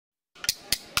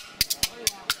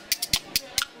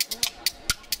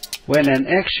When an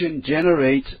action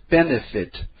generates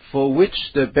benefit for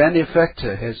which the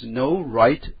benefactor has no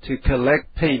right to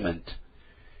collect payment,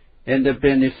 and the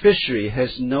beneficiary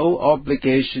has no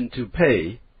obligation to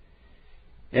pay,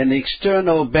 an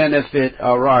external benefit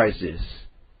arises.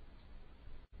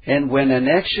 And when an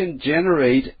action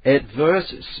generates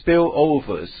adverse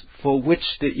spillovers for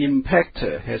which the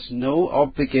impactor has no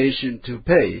obligation to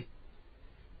pay,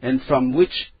 and from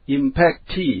which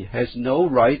impactee has no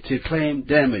right to claim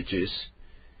damages,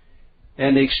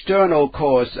 an external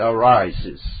cause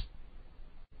arises.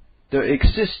 The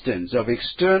existence of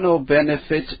external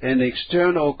benefit and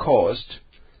external cost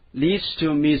leads to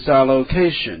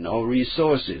misallocation of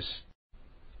resources.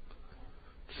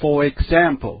 For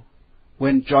example,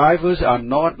 when drivers are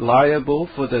not liable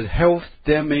for the health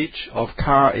damage of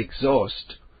car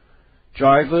exhaust,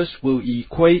 drivers will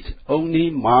equate only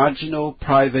marginal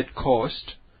private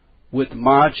cost with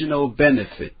marginal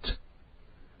benefit.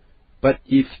 But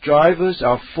if drivers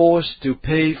are forced to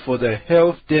pay for the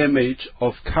health damage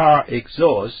of car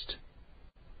exhaust,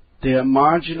 their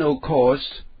marginal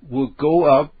cost will go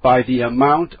up by the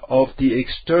amount of the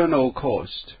external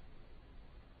cost.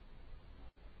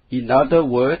 In other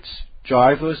words,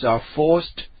 drivers are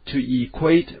forced to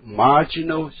equate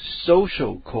marginal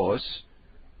social cost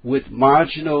with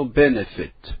marginal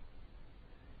benefit.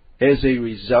 As a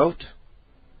result,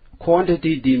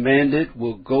 quantity demanded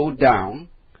will go down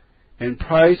and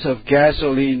price of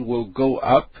gasoline will go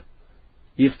up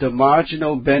if the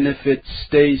marginal benefit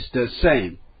stays the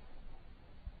same.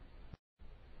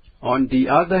 On the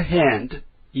other hand,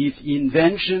 if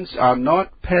inventions are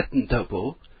not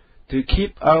patentable to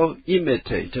keep out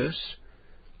imitators,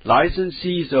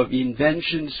 licensees of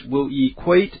inventions will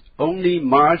equate only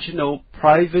marginal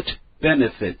private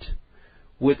benefit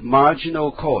with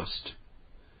marginal cost.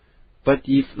 But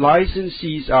if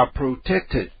licensees are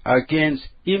protected against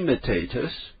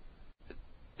imitators,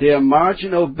 their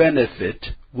marginal benefit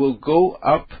will go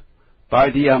up by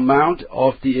the amount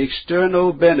of the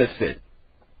external benefit.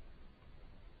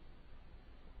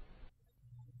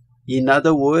 In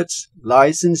other words,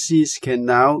 licensees can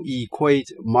now equate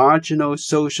marginal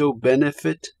social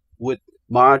benefit with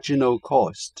marginal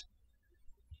cost.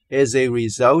 As a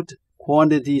result,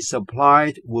 quantity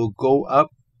supplied will go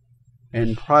up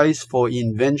and price for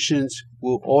inventions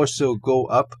will also go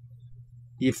up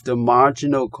if the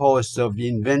marginal cost of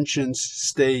inventions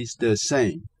stays the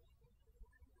same.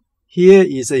 Here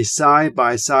is a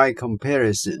side-by-side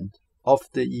comparison of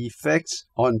the effects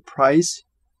on price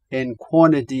and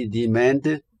quantity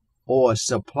demanded or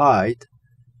supplied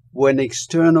when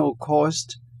external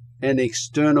cost and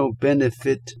external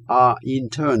benefit are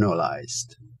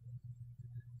internalized.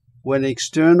 When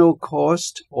external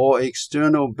cost or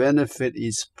external benefit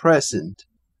is present,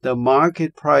 the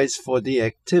market price for the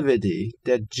activity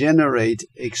that generates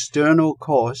external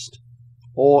cost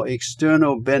or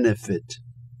external benefit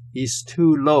is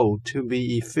too low to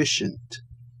be efficient.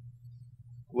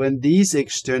 When these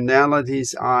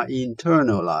externalities are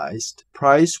internalized,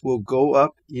 price will go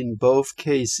up in both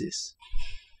cases,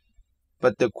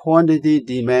 but the quantity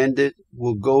demanded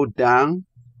will go down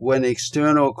when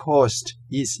external cost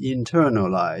is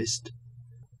internalized,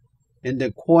 and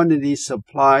the quantity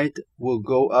supplied will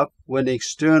go up when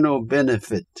external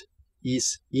benefit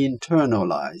is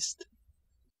internalized.